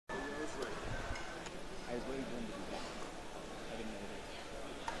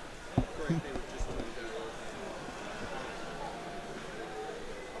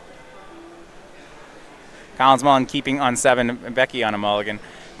Collins Mullen keeping on 7, Becky on a mulligan.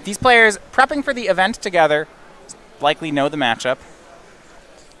 These players prepping for the event together likely know the matchup.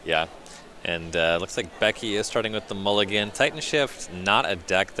 Yeah, and looks like Becky is starting with the mulligan. Titan Shift, not a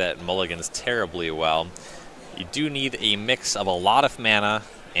deck that mulligans terribly well. You do need a mix of a lot of mana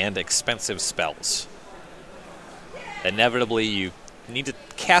and expensive spells. Inevitably, you need to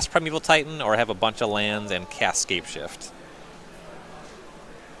cast Primeval Titan or have a bunch of lands and cast Scape Shift.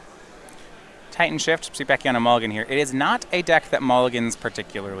 Titan Shift, see Becky on a mulligan here. It is not a deck that mulligans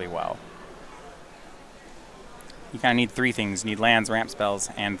particularly well. You kind of need 3 things. You need lands, ramp spells,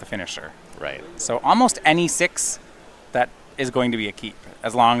 and the finisher. Right. So almost any 6 that is going to be a keep,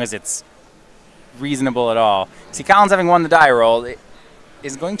 as long as it's reasonable at all. See, Collins having won the die roll, it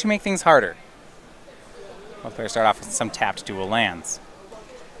is going to make things harder. Both players start off with some tapped dual lands.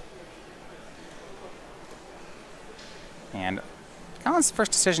 And Collins'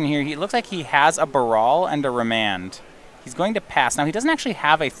 first decision here, he looks like he has a Baral and a Remand. He's going to pass. Now, he doesn't actually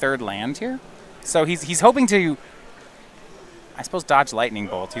have a 3rd land here, so he's hoping to, I suppose, dodge Lightning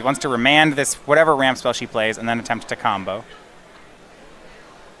Bolt. He wants to Remand this whatever ramp spell she plays and then attempt to combo,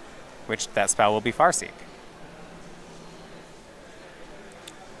 which that spell will be Farseek.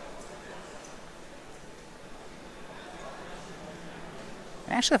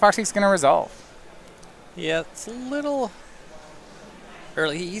 Actually, the Farseek's going to resolve. Yeah, it's a little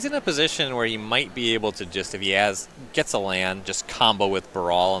early. He's in a position where he might be able to just, if he gets a land, just combo with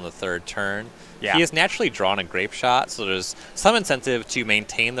Baral on the 3rd turn. Yeah. He has naturally drawn a Grape Shot, so there's some incentive to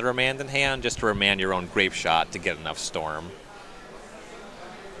maintain the Remand in hand, just to Remand your own Grape Shot to get enough Storm.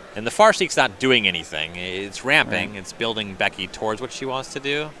 And the Farseek's not doing anything. It's ramping. Right. It's building Becky towards what she wants to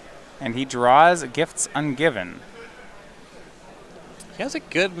do. And he draws Gifts Ungiven. He has a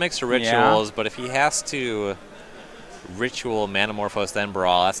good mix of rituals, but if he has to ritual Manamorphose then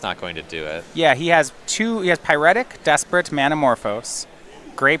Baral, that's not going to do it. Yeah, he has 2. He has Pyretic, Desperate, Manamorphose,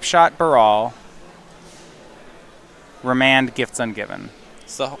 Grape Shot, Baral, Remand, Gifts Ungiven.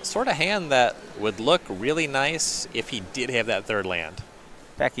 It's the sort of hand that would look really nice if he did have that 3rd land.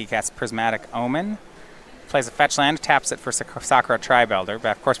 Becky casts Prismatic Omen, plays a fetch land, taps it for Sakura Tribe-Elder,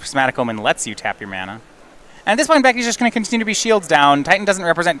 but of course Prismatic Omen lets you tap your mana. And at this point, Becky's just going to continue to be shields down. Titan doesn't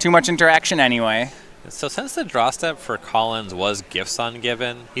represent too much interaction anyway. So since the draw step for Collins was Gifts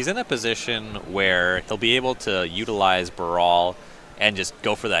Ungiven, he's in a position where he'll be able to utilize Baral and just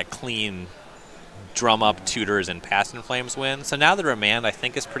go for that clean drum up Tutors and Past in Flames win. So now the Remand, I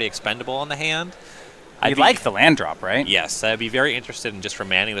think, is pretty expendable on the hand. You like the land drop, right? Yes, I'd be very interested in just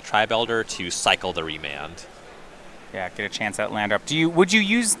remanding the Tribe Elder to cycle the Remand. Yeah, get a chance at land drop. Would you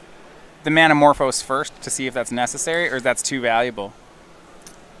use the Manamorphose first to see if that's necessary, or that's too valuable?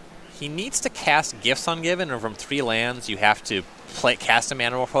 He needs to cast Gifts Ungiven, and from 3 lands, you have to cast a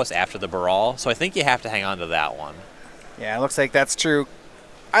Manamorphose after the Baral, so I think you have to hang on to that one. Yeah, it looks like that's true.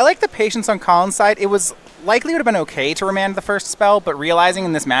 I like the patience on Collins' side. It was likely would have been okay to remand the first spell, but realizing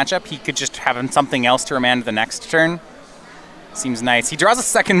in this matchup he could just have something else to remand the next turn seems nice. He draws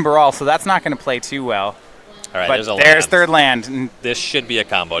a 2nd Baral, so that's not going to play too well. All right, but there's 3rd land. And this should be a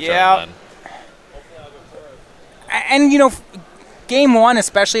combo turn then. And, you know, game 1,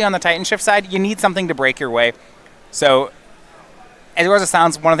 especially on the Titan Shift side, you need something to break your way. So, as far as it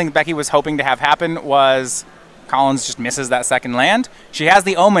sounds, one of the things Becky was hoping to have happen was Collins just misses that 2nd land. She has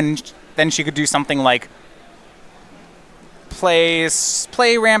the Omen, then she could do something like play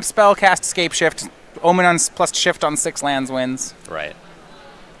ramp spell, cast Escape Shift, Omen on plus Shift on 6 lands wins. Right.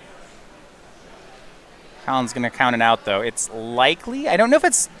 Collins going to count it out, though. It's likely. I don't know if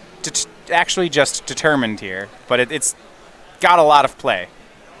it's actually just determined here, but it's got a lot of play.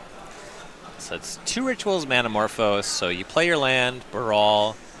 So it's 2 rituals, Manamorphose. So you play your land,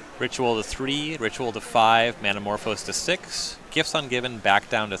 Baral, ritual to 3, ritual to 5, Manamorphose to 6, Gifts Ungiven back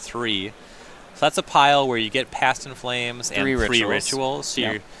down to 3. So that's a pile where you get Past in Flames and 3 rituals. So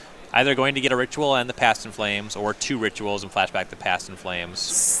you're either going to get a ritual and the Past in Flames, or 2 rituals and flashback the Past in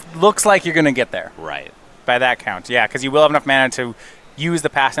Flames. Looks like you're going to get there. Right. By that count, yeah, because you will have enough mana to use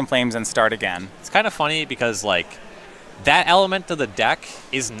the Past in Flames and start again. It's kind of funny because, like, that element of the deck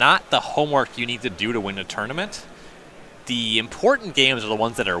is not the homework you need to do to win a tournament. The important games are the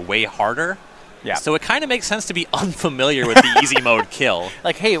ones that are way harder. Yeah. So it kind of makes sense to be unfamiliar with the easy mode kill.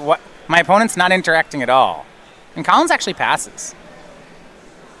 Like, hey, what? My opponent's not interacting at all. And Collins actually passes.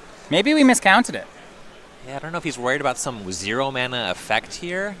 Maybe we miscounted it. Yeah, I don't know if he's worried about some 0 mana effect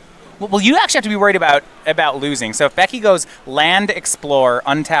here. Well, you actually have to be worried about losing. So if Becky goes land, explore,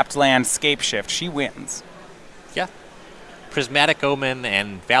 untapped land, Scape Shift, she wins. Yeah. Prismatic Omen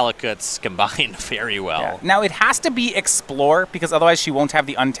and Valakuts combine very well. Yeah. Now, it has to be Explore, because otherwise she won't have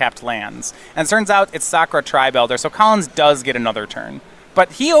the untapped lands. And it turns out it's Sakura Tri-Builder, so Collins does get another turn.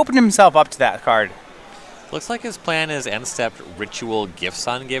 But he opened himself up to that card. Looks like his plan is end step Ritual Gifts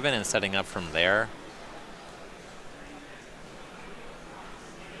on Given and setting up from there.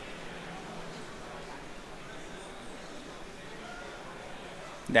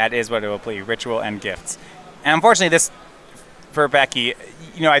 That is what it will play, Ritual and Gifts. And unfortunately, this, for Becky,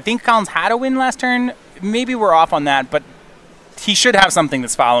 you know, I think Collins had a win last turn. Maybe we're off on that, but he should have something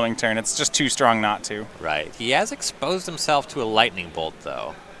this following turn. It's just too strong not to. Right. He has exposed himself to a Lightning Bolt,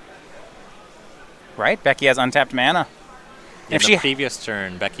 though. Right? Becky has untapped mana. In the previous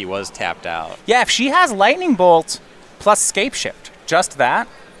turn, Becky was tapped out. Yeah, if she has Lightning Bolt plus Scape Shift, just that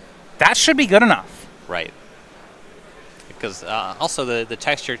should be good enough. Right. Because also the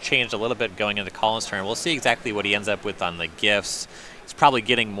texture changed a little bit going into Collins' turn. We'll see exactly what he ends up with on the gifts. He's probably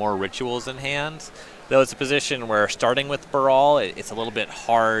getting more rituals in hand. Though it's a position where starting with Baral, it's a little bit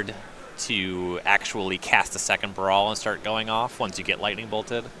hard to actually cast a second Baral and start going off once you get Lightning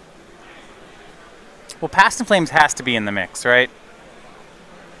Bolted. Well, Past in Flames has to be in the mix, right?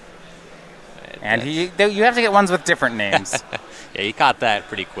 And you have to get ones with different names. Yeah, he caught that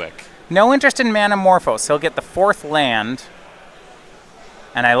pretty quick. No interest in Manamorphose. He'll get the 4th land.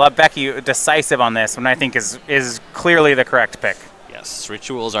 And I love Becky decisive on this, one I think is clearly the correct pick. Yes,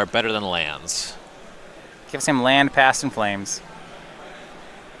 rituals are better than lands. Gives him land, Past in Flames.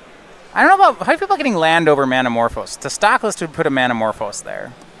 I don't know about, how do you feel about getting land over Manamorphose? The stock list would put a Manamorphose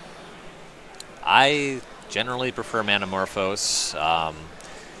there. I generally prefer Manamorphose.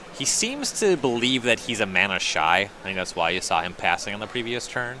 He seems to believe that he's a mana shy. I think that's why you saw him passing on the previous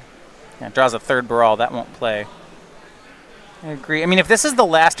turn. Yeah, draws a 3rd Baral. That won't play. I agree. I mean, if this is the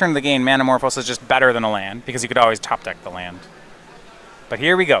last turn of the game, Manamorphose is just better than a land, because you could always top deck the land. But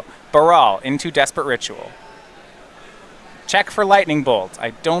here we go. Baral into Desperate Ritual. Check for Lightning Bolt. I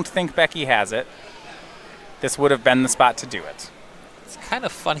don't think Becky has it. This would have been the spot to do it. It's kind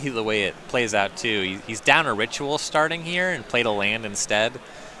of funny the way it plays out, too. He's down a Ritual starting here and played a land instead.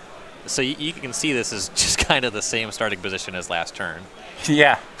 So you can see this is just kind of the same starting position as last turn.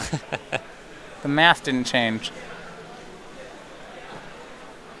 Yeah. The math didn't change.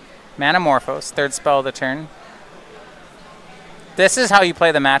 Manamorphose, 3rd spell of the turn. This is how you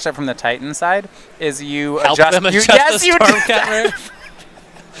play the matchup from the Titan side, is you help adjust... them adjust yes, the you storm do counter.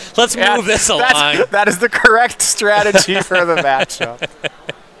 Let's move this along. That is the correct strategy for the matchup.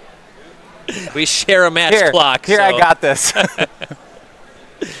 We share a match clock. Here, so. I got this.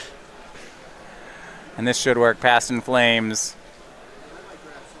 And this should work. Past in Flames.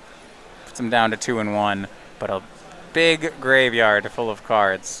 Puts him down to 2 and 1. But a big graveyard full of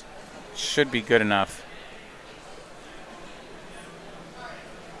cards should be good enough.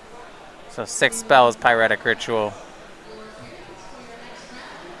 So 6 spells, Pyretic Ritual.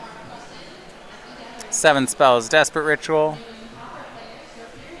 7 spells, Desperate Ritual.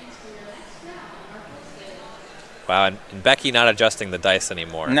 Wow, and Becky not adjusting the dice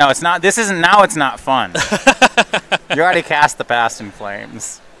anymore. No, it's not. This isn't. Now it's not fun. You already cast the Past in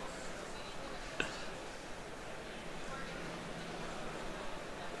Flames.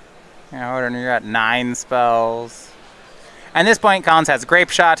 Yeah, you're at 9 spells. At this point, Collins has Grape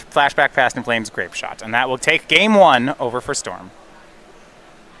Shot, Flashback, Past in Flames, Grape Shot. And that will take game 1 over for Storm.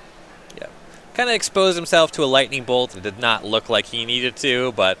 Yeah. Kind of exposed himself to a Lightning Bolt. It did not look like he needed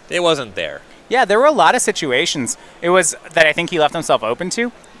to, but it wasn't there. Yeah, there were a lot of situations that I think he left himself open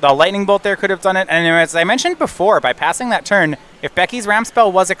to. The Lightning Bolt there could have done it. And as I mentioned before, by passing that turn, if Becky's ramp spell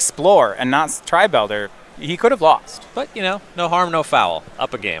was Explore and not Tri-Builder, he could have lost. But, you know, no harm, no foul.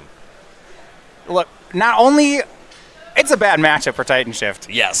 Up a game. Look, not only... It's a bad matchup for Titan Shift.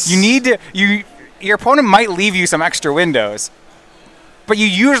 Yes. You need to... Your opponent might leave you some extra windows, but you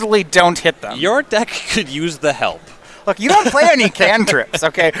usually don't hit them. Your deck could use the help. Look, you don't play any cantrips,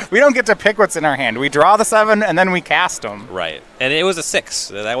 okay? We don't get to pick what's in our hand. We draw the 7, and then we cast them. Right. And it was a 6.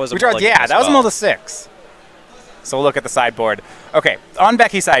 That was a yeah, that was a mulligan 6. So we'll look at the sideboard. Okay, on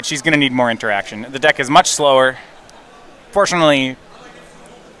Becky's side, she's going to need more interaction. The deck is much slower. Fortunately,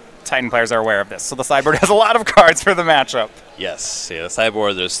 Titan players are aware of this, so the sideboard has a lot of cards for the matchup. Yes, yeah, the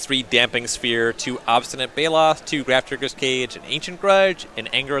sideboard, there's 3 Damping Sphere, 2 Obstinate Baloth, 2 Grafdigger's Cage, an Ancient Grudge, an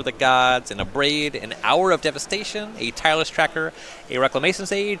Anger of the Gods, an Abrade, an Hour of Devastation, a Tireless Tracker, a Reclamation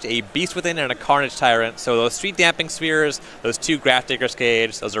Sage, a Beast Within, and a Carnage Tyrant. So those 3 Damping Spheres, those 2 Grafdigger's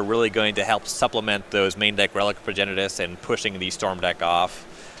Cage, those are really going to help supplement those main deck Relic of Progenitus and pushing the Storm deck off.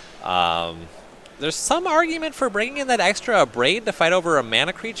 there's some argument for bringing in that extra Abrade to fight over a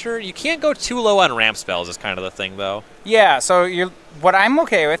mana creature. You can't go too low on ramp spells is kind of the thing, though. Yeah, so what I'm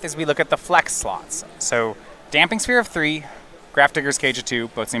okay with is we look at the flex slots. So Damping Sphere of 3, Grafdigger's Cage of 2,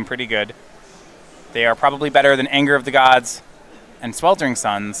 both seem pretty good. They are probably better than Anger of the Gods and Sweltering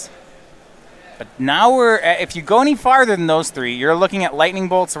Suns. But now if you go any farther than those 3, you're looking at Lightning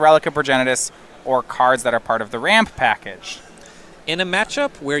Bolts, Relic of Progenitus, or cards that are part of the ramp package. In a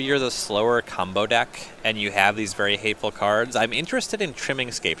matchup where you're the slower combo deck and you have these very hateful cards, I'm interested in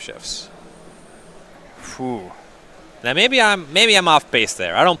trimming Scape Shifts. Ooh. Now maybe I'm off base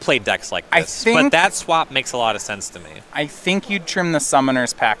there. I don't play decks like this, but that swap makes a lot of sense to me. I think you'd trim the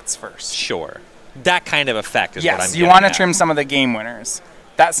Summoner's Pacts first. Sure. That kind of effect is what I'm getting at. Yes, you want to trim some of the game winners.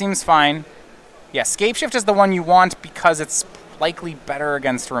 That seems fine. Yeah, Scape Shift is the one you want because it's likely better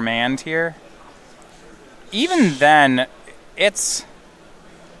against Remand here. Even then, it's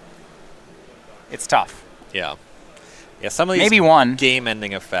tough. Yeah. Yeah, some of these maybe one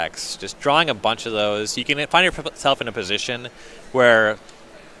game-ending effects, just drawing a bunch of those, you can find yourself in a position where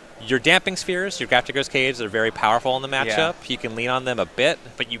your Damping Spheres, your Grafdigger's Cage, they're very powerful in the matchup. Yeah. You can lean on them a bit,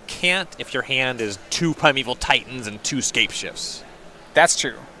 but you can't if your hand is 2 Primeval Titans and 2 Scape Shifts. That's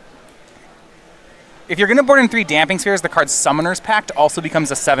true. If you're going to board in 3 Damping Spheres, the card Summoner's Pact also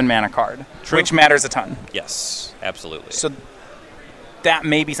becomes a 7-mana card, True. Which matters a ton. Yes, absolutely. So that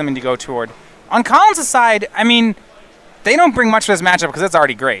may be something to go toward. On Collins' side, I mean, they don't bring much to this matchup because it's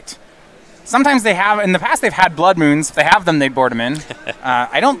already great. Sometimes they have, in the past they've had Blood Moons. If they have them, they'd board him in.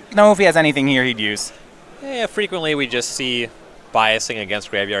 I don't know if he has anything here he'd use. Yeah, frequently we just see biasing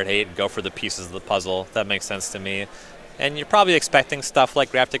against Graveyard Hate, go for the pieces of the puzzle. That makes sense to me. And you're probably expecting stuff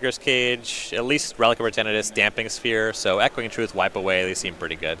like Grafdigger's Cage, at least Relic of Progenitus, Damping Sphere, so Echoing Truth, Wipe Away, they seem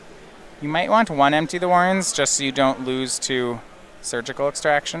pretty good. You might want to empty the Warrens just so you don't lose to Surgical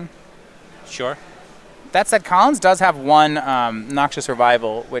Extraction. Sure. That said, Collins does have 1 Noxious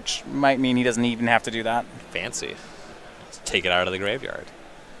Revival, which might mean he doesn't even have to do that. Fancy. Let's take it out of the graveyard.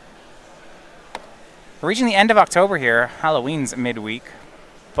 We're reaching the end of October here. Halloween's midweek.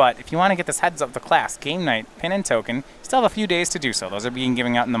 But if you want to get this Heads Up the Class Game Night pin and token, you still have a few days to do so. Those are being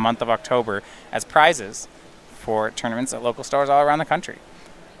given out in the month of October as prizes for tournaments at local stores all around the country.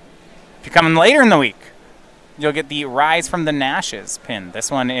 If you come in later in the week, you'll get the Rise from the Nashes pin.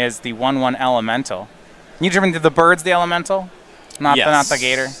 This one is the 1/1 Elemental. You determine the bird's the Elemental, not the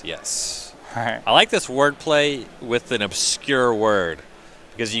Gator? Yes. All right. I like this wordplay with an obscure word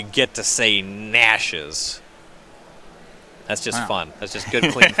because you get to say Nashes. That's just fun. That's just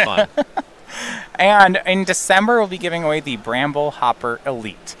good, clean fun. And in December, we'll be giving away the Bramble Hopper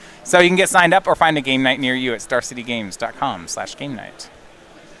Elite. So you can get signed up or find a game night near you at starcitygames.com/game-night.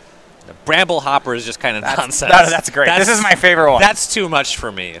 The Bramble Hopper is just kind of nonsense. That's great. This is my favorite one. That's too much for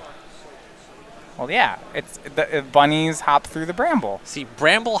me. Well, yeah. It's the bunnies hop through the bramble. See,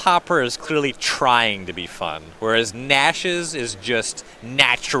 Bramble Hopper is clearly trying to be fun, whereas Nashes is just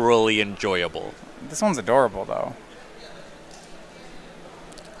naturally enjoyable. This one's adorable, though.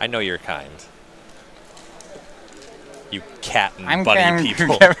 I know you're kind. You cat and bunny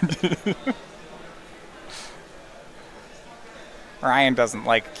people. Ryan doesn't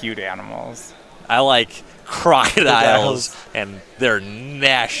like cute animals. I like crocodiles and their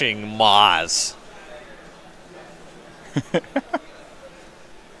gnashing maws.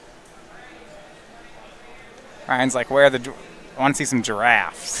 Ryan's like, where are the... I want to see some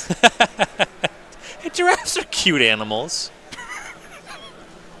giraffes. Hey, giraffes are cute animals.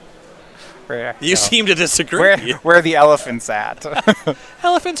 You no. seem to disagree. Where are the elephants at?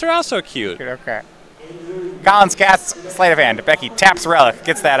 Elephants are also cute. Okay. Collins casts Sleight of Hand. Becky taps Relic,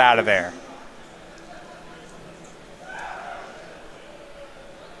 gets that out of there.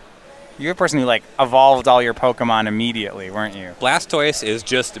 You're the person who evolved all your Pokemon immediately, weren't you? Blastoise is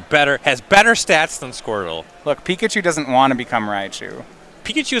just better, has better stats than Squirtle. Look, Pikachu doesn't want to become Raichu.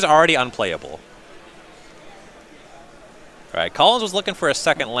 Pikachu is already unplayable. All right, Collins was looking for a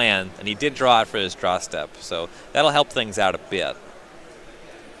second land, and he did draw it for his draw step, so that'll help things out a bit.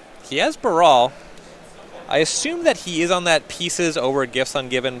 He has Baral. I assume that he is on that pieces over gifts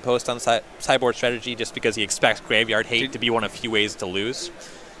ungiven post on sideboard strategy just because he expects Graveyard Hate to be one of few ways to lose.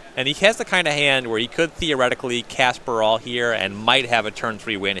 And he has the kind of hand where he could theoretically cast Baral here and might have a turn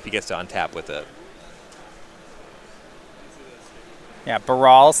 3 win if he gets to untap with it. Yeah,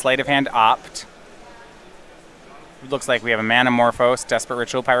 Baral, Sleight of Hand, Opt. Looks like we have a Manamorphose, Desperate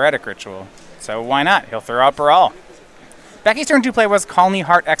Ritual, Pyretic Ritual. So why not? He'll throw out Baral. Becky's turn 2 play was Colony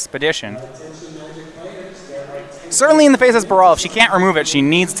Heart Expedition. Certainly in the face of Baral, if she can't remove it, she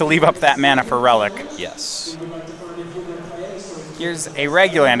needs to leave up that mana for Relic. Yes. Here's a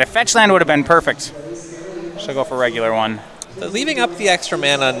regular land. A fetch land would have been perfect. She'll go for regular one. Leaving up the extra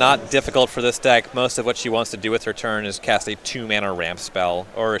mana, not difficult for this deck. Most of what she wants to do with her turn is cast a 2-mana ramp spell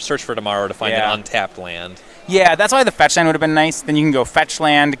or search for tomorrow to find an untapped land. Yeah, that's why the fetch land would have been nice. Then you can go fetch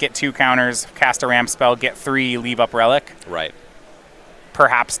land, get 2 counters, cast a ramp spell, get 3, leave up relic. Right.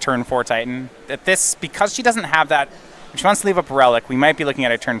 Perhaps turn 4 Titan. At this, because she doesn't have that, if she wants to leave up relic, we might be looking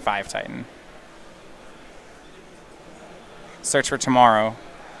at a turn 5 Titan. Search for tomorrow.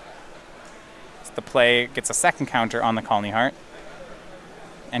 The play gets a second counter on the Colony Heart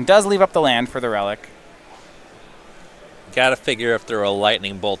and does leave up the land for the relic. Gotta figure if there were a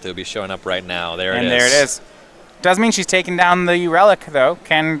lightning bolt, it would be showing up right now. There it is. And there it is. Does mean she's taking down the relic, though.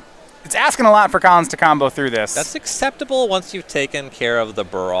 It's asking a lot for Collins to combo through this. That's acceptable once you've taken care of the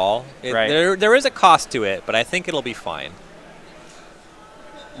Baral. Right. There is a cost to it, but I think it'll be fine.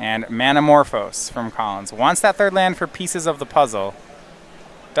 And Manamorphose from Collins. Wants that third land for pieces of the puzzle.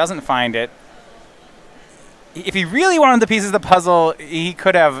 Doesn't find it. If he really wanted the pieces of the puzzle, he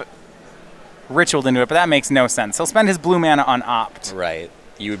could have ritualed into it, but that makes no sense. He'll spend his blue mana on Opt. Right.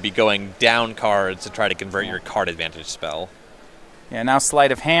 You would be going down cards to try to convert your card advantage spell. Yeah, now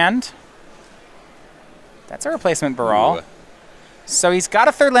Sleight of Hand. That's a replacement Baral. Ooh. So he's got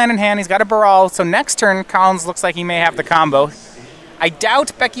a third land in hand, he's got a Baral, so next turn, Collins looks like he may have the combo. I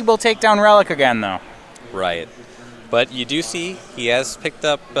doubt Becky will take down Relic again, though. Right. But you do see he has picked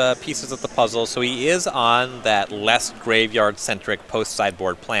up pieces of the puzzle, so he is on that less graveyard-centric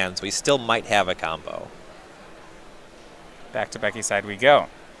post-sideboard plan, so he still might have a combo. Back to Becky's side we go.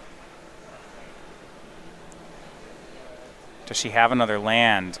 Does she have another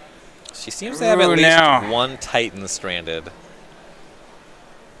land? She seems to have at least one Titan stranded.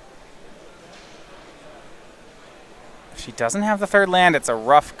 If she doesn't have the third land, it's a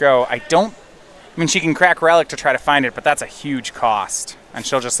rough go. I mean, she can crack Relic to try to find it, but that's a huge cost. And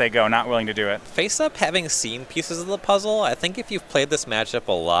she'll just say go, not willing to do it. Face up, having seen pieces of the puzzle, I think if you've played this matchup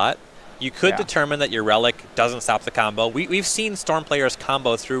a lot, you could determine that your Relic doesn't stop the combo. We've seen Storm players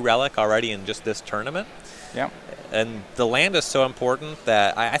combo through Relic already in just this tournament. Yeah. And the land is so important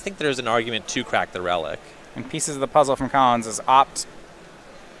that I think there's an argument to crack the Relic. And pieces of the puzzle from Collins is Opt,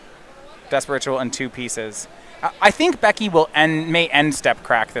 Desperate Ritual, and 2 pieces. I think Becky may end step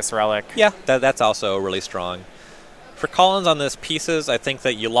crack this Relic. Yeah, that's also really strong. For Collins on this pieces, I think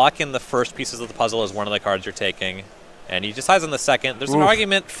that you lock in the first pieces of the puzzle as one of the cards you're taking, and he decides on the second. There's an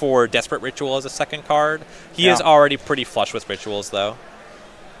argument for Desperate Ritual as a second card. He is already pretty flush with rituals, though.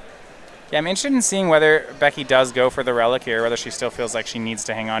 Yeah, I'm interested in seeing whether Becky does go for the Relic here, or whether she still feels like she needs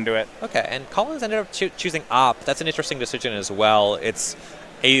to hang on to it. Okay, and Collins ended up choosing Opt. That's an interesting decision as well. It's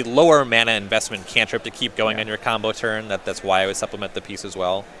a lower mana investment cantrip to keep going on your combo turn. That's why I would supplement the piece as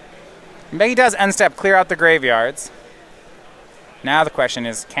well. Becky does end step clear out the graveyards. Now the question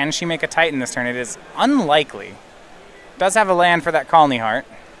is, can she make a Titan this turn? It is unlikely. Does have a land for that Colony Heart.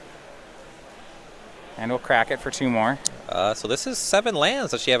 And we'll crack it for 2 more. So this is 7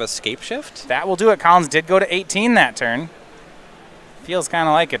 lands. Does she have Escape Shift? That will do it. Collins did go to 18 that turn. Feels kind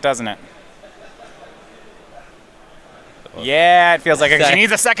of like it, doesn't it? Yeah, it feels like it. She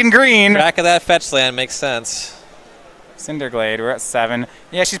needs a second green. Crack of that fetch land makes sense. Cinderglade, we're at 7.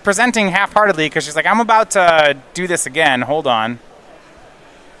 Yeah, she's presenting half-heartedly because she's like, I'm about to do this again. Hold on.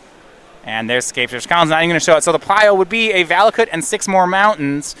 And there's Escape Shift. Collins not even going to show it. So the pile would be a Valakut and 6 more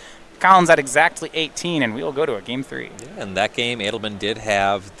mountains. Collins at exactly 18, and we will go to a game 3. Yeah, in that game, Adlman did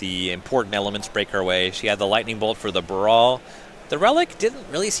have the important elements break her way. She had the Lightning Bolt for the Baral. The Relic didn't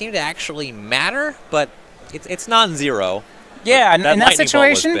really seem to actually matter, but it's non-zero. Yeah, in that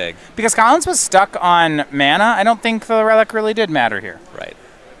situation, because Collins was stuck on mana, I don't think the Relic really did matter here. Right.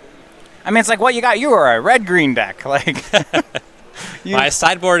 I mean, it's like, what you got? You are a red-green deck. Like, my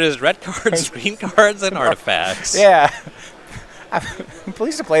sideboard is red cards, green cards, and artifacts. Yeah. People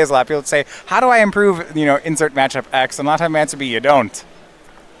used to play as a lot. People would say, how do I improve, insert matchup X? And a lot of time the answer would be, you don't.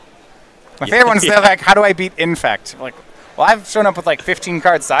 My favorite one is like, how do I beat Infect? Like, well, I've shown up with like 15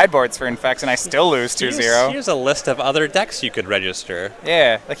 card sideboards for Infects, and I still lose 2-0. Here's a list of other decks you could register.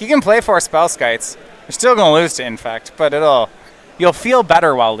 Yeah, like you can play 4 Spellskites. You're still going to lose to Infect, but you'll feel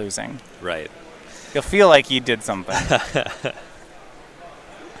better while losing. Right. You'll feel like you did something.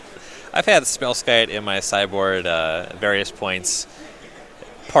 I've had Spellskite in my sideboard at various points.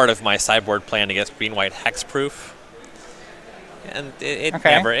 Part of my sideboard plan against green-white hexproof, and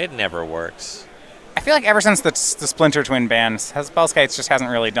it never works. I feel like ever since the Splinter Twin ban, Spellskites just hasn't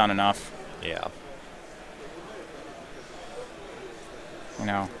really done enough. Yeah.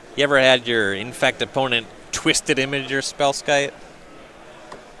 You ever had your Infect opponent twisted image your Spellskite?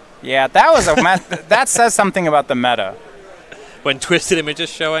 Yeah, that was that says something about the meta. when Twisted Image is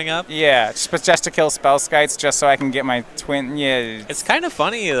showing up. Yeah, just to kill spell skites, just so I can get my twin. Yeah, it's kind of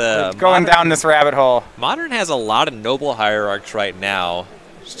funny. Going down this rabbit hole. Modern has a lot of noble hierarchs right now.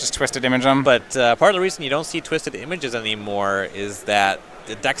 Just Twisted Image them. But part of the reason you don't see Twisted Images anymore is that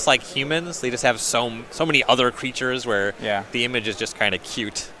the decks like humans, they just have so many other creatures where the image is just kind of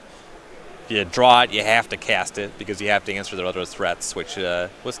cute. If you draw it, you have to cast it because you have to answer their other threats, which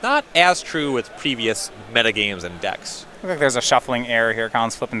was not as true with previous metagames and decks. Looks like there's a shuffling error here.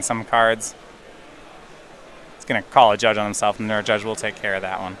 Colin's flipping some cards. He's going to call a judge on himself, and our judge will take care of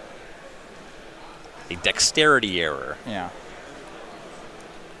that one. A dexterity error. Yeah.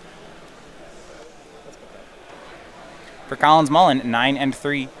 For Collins Mullen,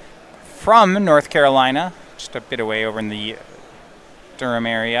 9-3 from North Carolina, just a bit away over in the Durham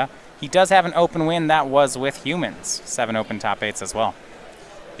area. He does have an open win. That was with humans. 7 open top 8s as well.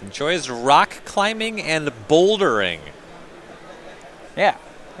 Enjoys rock climbing and bouldering. Yeah,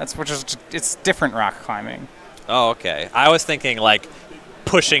 it's different rock climbing. Oh, okay. I was thinking like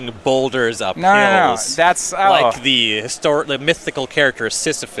pushing boulders up hills. No. That's like the mythical character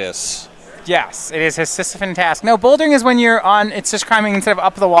Sisyphus. Yes, it is his Sisyphus task. No, bouldering is when you're on. It's just climbing instead of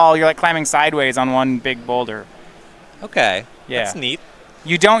up the wall. You're like climbing sideways on one big boulder. Okay, yeah, that's neat.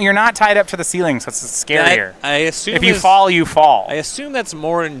 You're not tied up to the ceiling, so it's scarier. I assume if you fall, you fall. I assume that's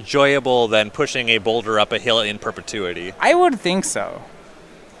more enjoyable than pushing a boulder up a hill in perpetuity. I would think so.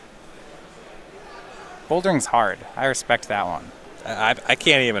 Bouldering's hard. I respect that one. I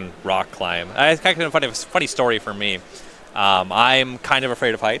can't even rock climb. It's kind of a funny story for me. I'm kind of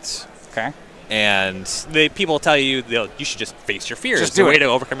afraid of heights. Okay. And people tell you you should just face your fears. Just do the way it. to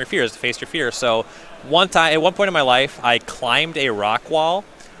overcome your fears is to face your fears. So at one point in my life, I climbed a rock wall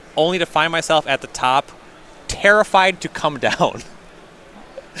only to find myself at the top, terrified to come down.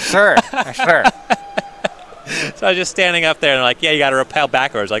 Sure. Sure. So I was just standing up there and like, yeah, you got to rappel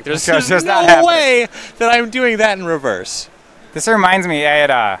backwards. Like there's no happening. way that I'm doing that in reverse. This reminds me, I had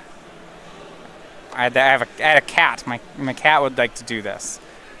a cat. My cat would like to do this.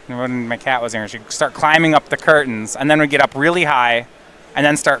 And when my cat was here, she'd start climbing up the curtains, and then we'd get up really high, and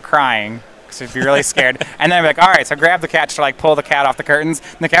then start crying, because she'd be really scared. And then I'd be like, all right, so I grab the cat to like pull the cat off the curtains,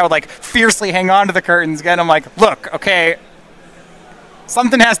 and the cat would like fiercely hang on to the curtains again. I'm like, look, okay,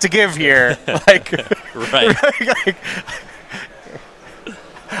 something has to give here. Like, right. like,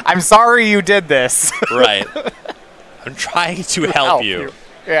 I'm sorry you did this. Right. I'm trying to help you.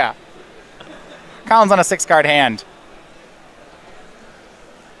 Yeah. Colin's on a 6-card hand.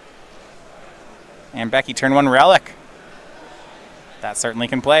 And Becky, turn 1 relic. That certainly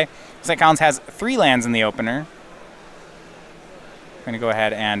can play. Looks like Collins has 3 lands in the opener. I'm going to go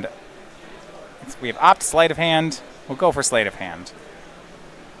ahead and we have Opt, Sleight of Hand. We'll go for Sleight of Hand.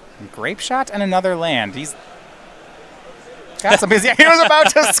 And Grape Shot and another land. He's got some busy. He was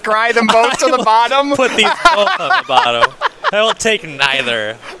about to scry them both to the bottom. Put these both on the bottom. I will take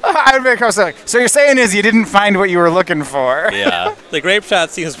neither. I would make like, so you're saying is you didn't find what you were looking for? Yeah. The Grape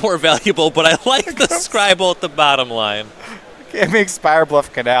Shot seems more valuable, but I like the Scribble at the bottom line. It makes Spire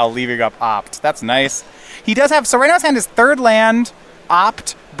Bluff Canal leaving up Opt. That's nice. He does have, so right now his hand is 3rd land,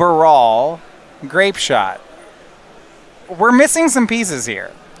 Opt, Baral, Grape Shot. We're missing some pieces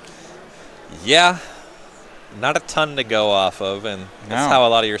here. Yeah. Not a ton to go off of, and that's how a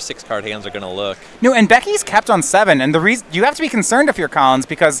lot of your 6-card hands are going to look. No, and Becky's kept on 7, and the reason you have to be concerned if you're Collins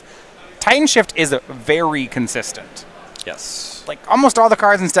because Titan Shift is very consistent. Yes. Like almost all the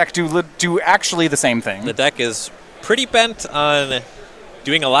cards in this deck do actually the same thing. The deck is pretty bent on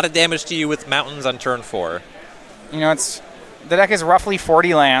doing a lot of damage to you with mountains on turn 4. You know, the deck is roughly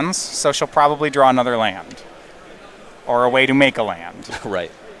 40 lands, so she'll probably draw another land. Or a way to make a land.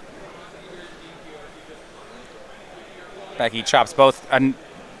 Right. Becky chops both,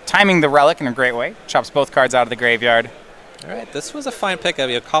 timing the relic in a great way, chops both cards out of the graveyard. All right, this was a fine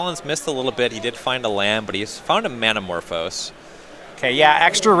pickup. Collins missed a little bit. He did find a land, but he's found a Manamorphose. Okay, yeah,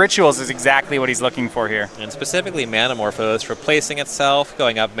 extra rituals is exactly what he's looking for here. And specifically Manamorphose, replacing itself,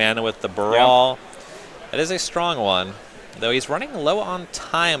 going up mana with the Baral. Yep. That is a strong one, though he's running low on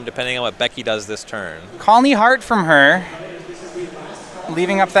time depending on what Becky does this turn. Colony Heart from her,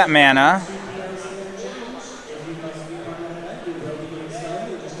 leaving up that mana.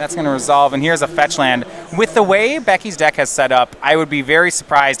 That's going to resolve, and here's a fetch land. With the way Becky's deck has set up, I would be very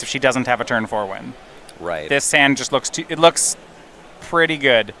surprised if she doesn't have a turn 4 win. Right. This hand just looks it looks pretty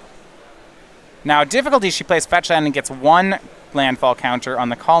good. Now, difficulty she plays fetch land and gets 1 landfall counter on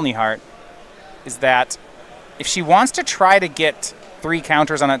the Colony Heart is that if she wants to try to get 3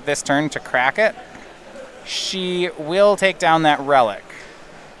 counters on it this turn to crack it, she will take down that relic.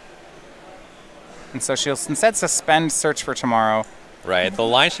 And so she'll instead suspend Search for Tomorrow. Right. The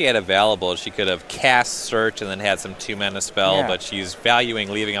line she had available, she could have cast Search and then had some 2-mana spell, but she's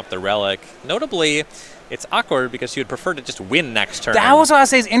valuing leaving up the Relic. Notably, it's awkward because she would prefer to just win next turn. That was what I was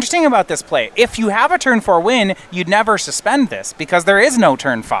saying is interesting about this play. If you have a turn 4 win, you'd never suspend this because there is no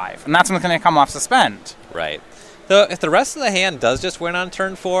turn 5, and that's when it's going to come off suspend. Right. Though if the rest of the hand does just win on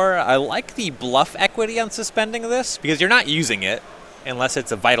turn 4, I like the bluff equity on suspending this because you're not using it unless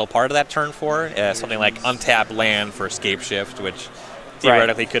it's a vital part of that turn 4. Something like untap land for Escape Shift, which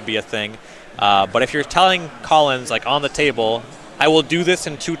theoretically could be a thing. But if you're telling Collins, like on the table, I will do this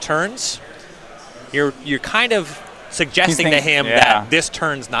in 2 turns, you're kind of suggesting to him that this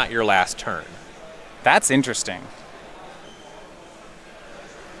turn's not your last turn. That's interesting.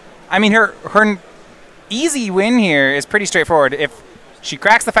 I mean, her easy win here is pretty straightforward. If she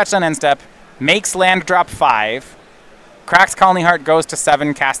cracks the fetch on end step, makes land drop 5, cracks Colony Heart, goes to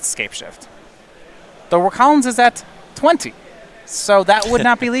 7, casts Escape Shift. Though Collins is at 20, so that would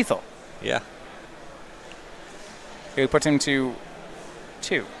not be lethal. Yeah. It would put him to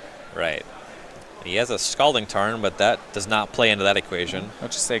 2. Right. He has a Scalding Tarn, but that does not play into that equation.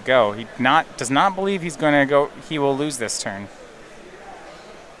 Let's just say go. He does not believe he's going to go. He will lose this turn.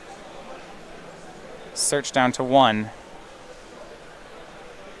 Search down to 1.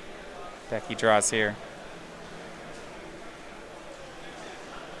 Becky draws here.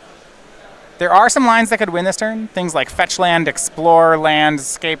 There are some lines that could win this turn. Things like Fetch Land, Explore Land,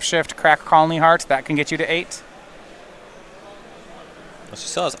 Escape Shift, Crack Colony Heart. That can get you to 8. Well, she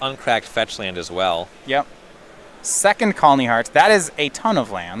still has uncracked Fetch Land as well. Yep. Second Colony Heart. That is a ton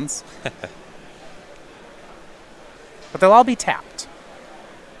of lands. But they'll all be tapped.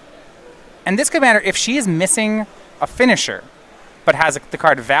 And this could matter if she is missing a finisher, but has the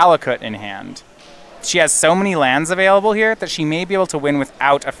card Valakut in hand. She has so many lands available here that she may be able to win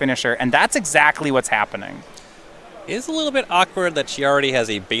without a finisher, and that's exactly what's happening. It is a little bit awkward that she already has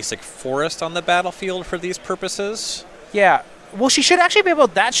a basic forest on the battlefield for these purposes. Yeah. Well, she should actually be able...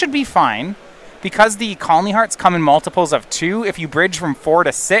 That should be fine. Because the Colony Hearts come in multiples of 2, if you bridge from 4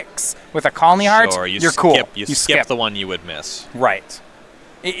 to 6 with a Colony Heart, you're cool. You skip the one you would miss. Right.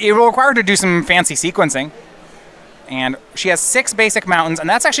 It will require her to do some fancy sequencing. And she has 6 basic mountains, and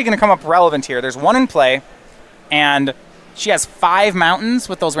that's actually going to come up relevant here. There's 1 in play, and she has 5 mountains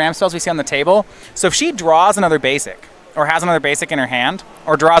with those ramp spells we see on the table. So if she draws another basic, or has another basic in her hand,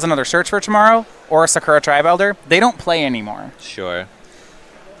 or draws another Search for Tomorrow, or a Sakura Tribe Elder, they don't play anymore. Sure.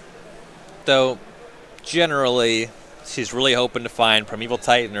 Though, generally, she's really hoping to find Primeval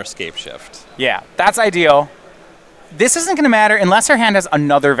Titan or Escape Shift. Yeah, that's ideal. This isn't going to matter unless her hand has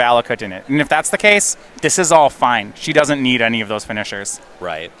another Valakut in it. And if that's the case, this is all fine. She doesn't need any of those finishers.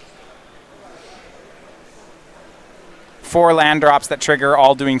 Right. 4 land drops that trigger,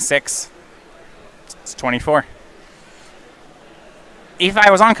 all doing 6. It's 24. If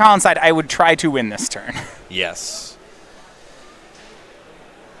I was on Colin's side, I would try to win this turn. Yes.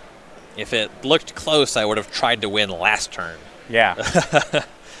 If it looked close, I would have tried to win last turn. Yeah.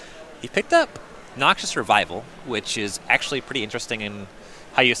 He picked up Noxious Revival, which is actually pretty interesting in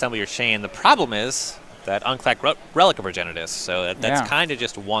how you assemble your chain. The problem is that uncracked Relic of Progenitus, so that's kind of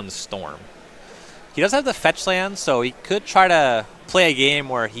just one storm. He does have the fetch land, so he could try to play a game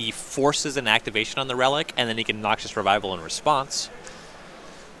where he forces an activation on the Relic, and then he can Noxious Revival in response.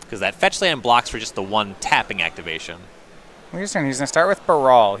 Because that fetch land blocks for just the 1 tapping activation. He's going to start with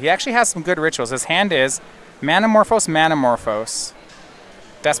Baral. He actually has some good rituals. His hand is Manamorphose,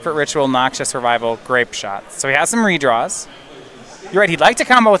 Desperate Ritual, Noxious Revival, Grape Shot. So he has some redraws. You're right, he'd like to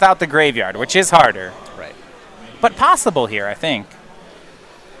combo without the graveyard, which is harder. Right. But possible here, I think.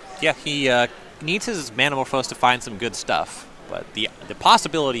 Yeah, he needs his Manamorphose to find some good stuff, but the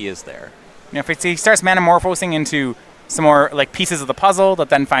possibility is there. You know, if he starts Manamorphosing into some more like pieces of the puzzle that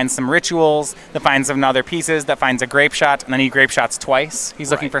then finds some rituals, that finds some other pieces, that finds a Grape Shot, and then he Grape Shots twice. He's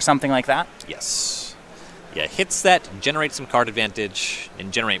looking for something like that? Yes. Yeah, hits that, generate some card advantage,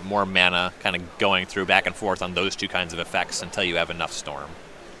 and generate more mana, kind of going through back and forth on those 2 kinds of effects until you have enough Storm.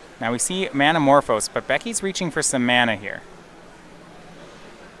 Now we see Manamorphose, but Becky's reaching for some mana here.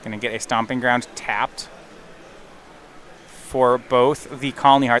 Going to get a Stomping Ground tapped for both the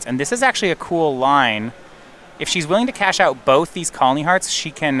Colony Hearts. And this is actually a cool line. If she's willing to cash out both these Colony Hearts, she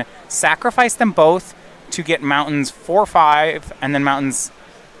can sacrifice them both to get mountains 4-5 and then mountains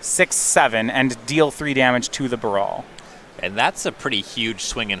 6-7 and deal 3 damage to the Baral. And that's a pretty huge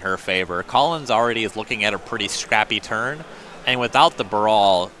swing in her favor. Collins already is looking at a pretty scrappy turn, and without the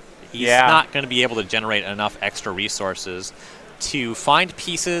Baral, he's not going to be able to generate enough extra resources. to find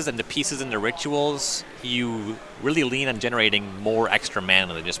pieces and the pieces into rituals, you really lean on generating more extra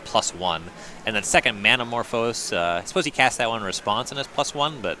mana than just +1. And then second, Manamorphose, I suppose you cast that one in response and it's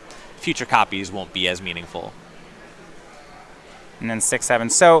 +1, but future copies won't be as meaningful. And then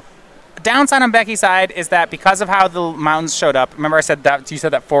 6/7. So downside on Becky's side is that because of how the mountains showed up, remember I said that you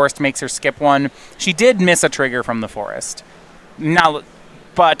said that forest makes her skip one. She did miss a trigger from the forest. Now,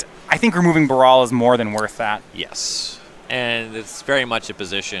 but I think removing Baral is more than worth that. Yes. And it's very much a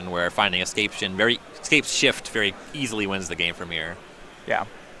position where finding Escape Shift very easily wins the game from here. Yeah.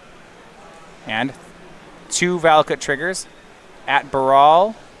 And 2 Valakut triggers at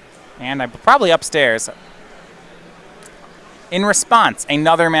Baral, and probably upstairs. In response,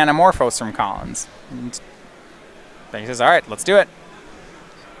 another Manamorphose from Collins. And then he says, all right, let's do it.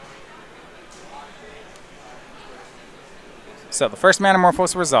 So the first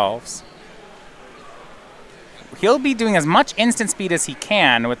Manamorphose resolves. He'll be doing as much instant speed as he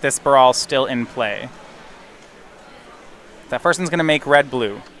can with this Baral still in play. That first one's going to make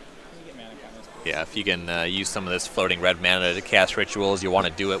red-blue. Yeah, if you can use some of this floating red mana to cast rituals, you want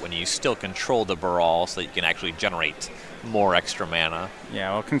to do it when you still control the Baral so that you can actually generate more extra mana.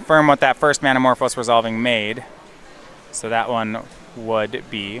 Yeah, we'll confirm what that first Manamorphose resolving made. So that one would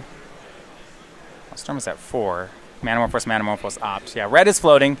be... Storm is at 4. Manamorphose, Opt. Yeah, red is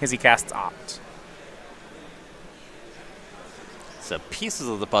floating because he casts Opt. So pieces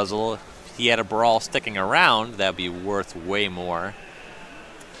of the puzzle, if he had a Baral sticking around, that would be worth way more.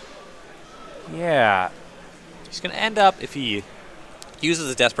 Yeah. He's going to end up, if he uses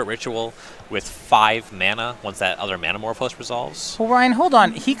a Desperate Ritual, with 5 mana once that other Manamorphose resolves. Well, Ryan, hold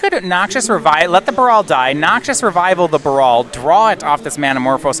on. He could Noxious Revive, let the Baral die, Noxious Revival the Baral, draw it off this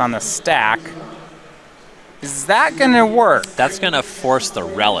Manamorphose on the stack. Is that going to work? That's going to force the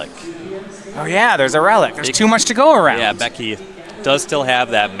Relic. Oh, yeah, there's a Relic. There's too much to go around. Yeah, Becky does still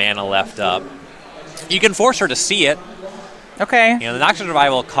have that mana left up. You can force her to see it. Okay. You know, the Noxious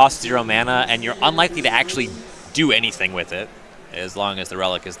Revival costs 0 mana, and you're unlikely to actually do anything with it as long as the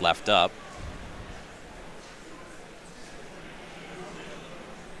Relic is left up.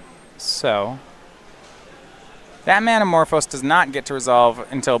 So, that Manamorphose does not get to resolve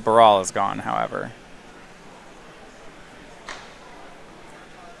until Baral is gone, however.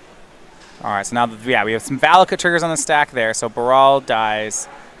 All right, so now, yeah, we have some Valakut triggers on the stack there, so Baral dies.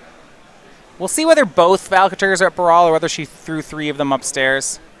 We'll see whether both Valakut triggers are at Baral or whether she threw 3 of them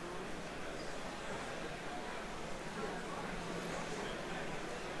upstairs.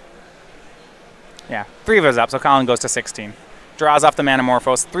 Yeah, 3 of those up, so Colin goes to 16. Draws off the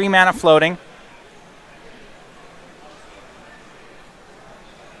Manamorphose. 3 mana floating.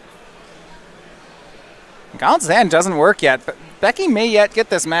 Colin's hand doesn't work yet, but Becky may yet get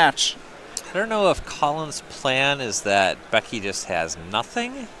this match. I don't know if Colin's plan is that Becky just has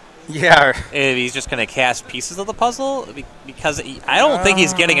nothing. Yeah. If he's just going to cast pieces of the puzzle, because I don't think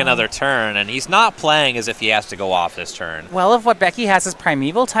he's getting another turn, and he's not playing as if he has to go off this turn. Well, if what Becky has is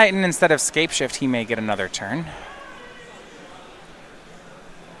Primeval Titan instead of Scape Shift, he may get another turn.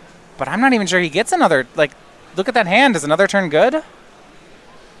 But I'm not even sure he gets another. Like, look at that hand. Is another turn good?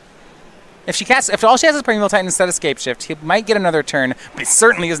 If all she has is Primeval Titan instead of Scape Shift, he might get another turn, but he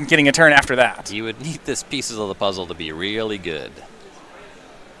certainly isn't getting a turn after that. You would need this pieces of the puzzle to be really good.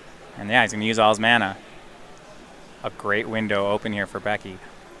 And yeah, he's going to use all his mana. A great window open here for Becky.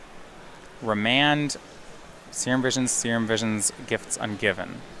 Remand, Serum Visions, Gifts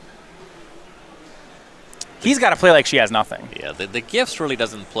Ungiven. He's got to play like she has nothing. Yeah, the Gifts really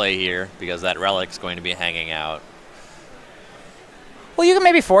doesn't play here because that Relic's going to be hanging out. Well, you can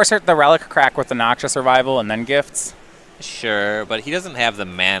maybe force her the Relic crack with the Noxious Revival and then Gifts. Sure, but he doesn't have the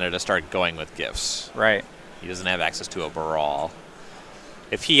mana to start going with Gifts. Right. He doesn't have access to a Baral.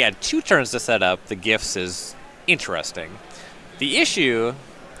 If he had 2 turns to set up, the Gifts is interesting. The issue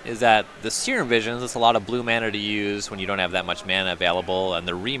is that the Serum Visions, it's a lot of blue mana to use when you don't have that much mana available, and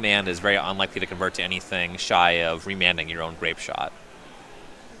the Remand is very unlikely to convert to anything shy of remanding your own Grape Shot.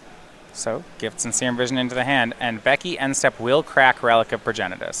 So, Gifts and Serum Vision into the hand, and Becky end step will crack Relic of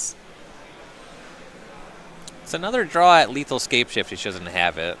Progenitus. It's another draw at Lethal Scape Shift if she doesn't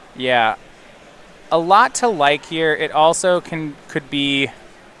have it. Yeah. A lot to like here. It also could be...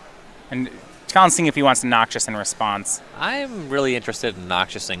 And Colin's seeing if he wants to Noxious in response. I'm really interested in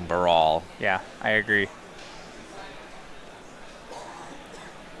Noxiousing Baral. Yeah, I agree.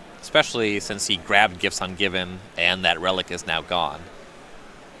 Especially since he grabbed Gifts Ungiven and that Relic is now gone.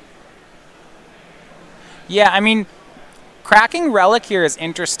 Yeah, I mean, cracking Relic here is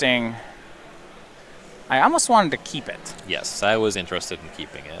interesting. I almost wanted to keep it. Yes, I was interested in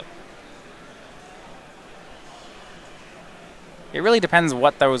keeping it. It really depends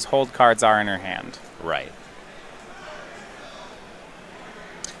what those hold cards are in her hand. Right.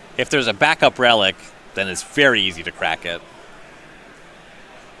 If there's a backup relic, then it's very easy to crack it.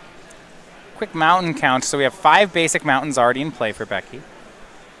 Quick mountain count. So we have 5 basic mountains already in play for Becky.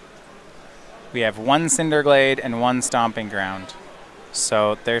 We have 1 Cinderglade and 1 Stomping Ground.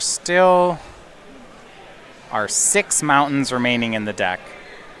 So there still are 6 mountains remaining in the deck.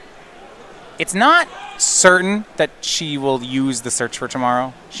 It's not certain that she will use the Search for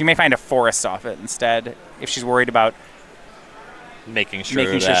Tomorrow. She may find a forest off it instead if she's worried about making sure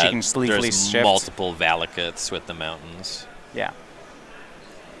she can there's shift. Multiple Valakuts with the mountains. Yeah.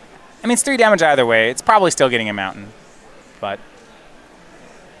 I mean, it's 3 damage either way. It's probably still getting a mountain, but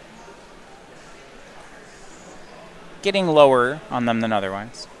getting lower on them than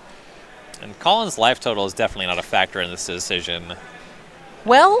otherwise. And Colin's life total is definitely not a factor in this decision.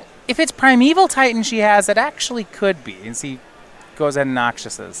 Well, if it's Primeval Titan she has, it actually could be, as he goes ahead and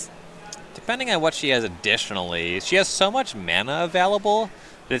Noxiouses. Depending on what she has additionally, she has so much mana available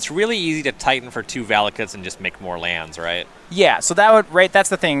that it's really easy to Titan for 2 Valakuts and just make more lands, right? Yeah, so that would, right, that's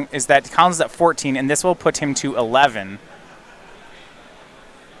the thing, is that Colin's is at 14, and this will put him to 11.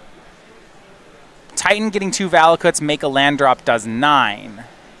 Titan getting 2 Valakuts, make a land drop does 9.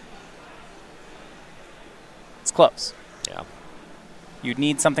 It's close. Yeah. You'd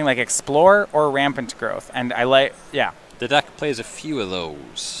need something like Explore or Rampant Growth, and I like, yeah. The deck plays a few of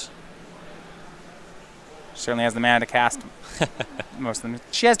those. Certainly has the mana to cast most of them.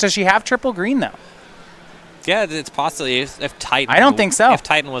 Does she have triple green, though? Yeah, it's possibly if Titan. I don't think so. If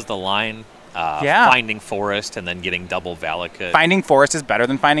Titan was the line, yeah. Finding Forest and then getting double Valakut. Finding Forest is better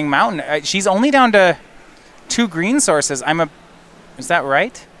than Finding Mountain. She's only down to 2 green sources. Is that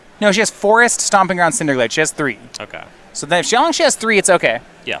right? No, she has Forest, Stomping Ground, Cinderglade. She has 3. Okay. So then if she only has 3, it's okay.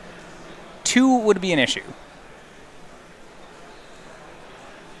 Yeah. 2 would be an issue.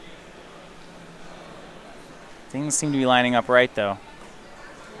 Things seem to be lining up right, though.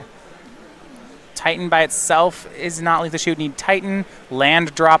 Titan by itself is not like the shoot. Need Titan,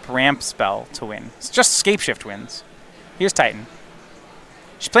 land drop, ramp spell to win. It's just Scapeshift wins. Here's Titan.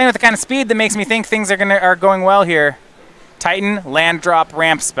 She's playing with the kind of speed that makes me think things are going well here. Titan, land drop,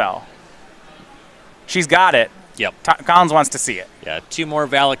 ramp spell. She's got it. Yep. Collins wants to see it. Yeah, 2 more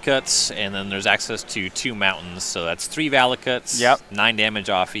Valakuts, and then there's access to 2 mountains. So that's 3 Valakuts. Yep. 9 damage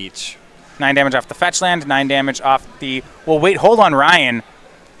off each. 9 damage off the fetch land, 9 damage off the... Well, wait, hold on, Ryan.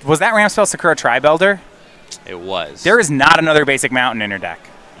 Was that ramp spell Sakura Tribelder? It was. There is not another basic mountain in her deck.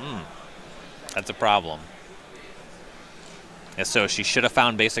 That's a problem. And so she should have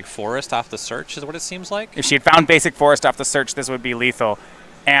found basic forest off the search, is what it seems like? If she had found basic forest off the search, this would be lethal.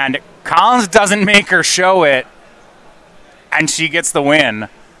 And Collins doesn't make her show it, and she gets the win.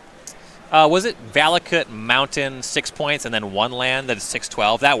 Was it Valakut Mountain 6 points and then 1 land that is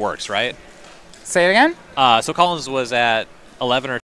 6-12? That works, right? Say it again? So Collins was at 11 or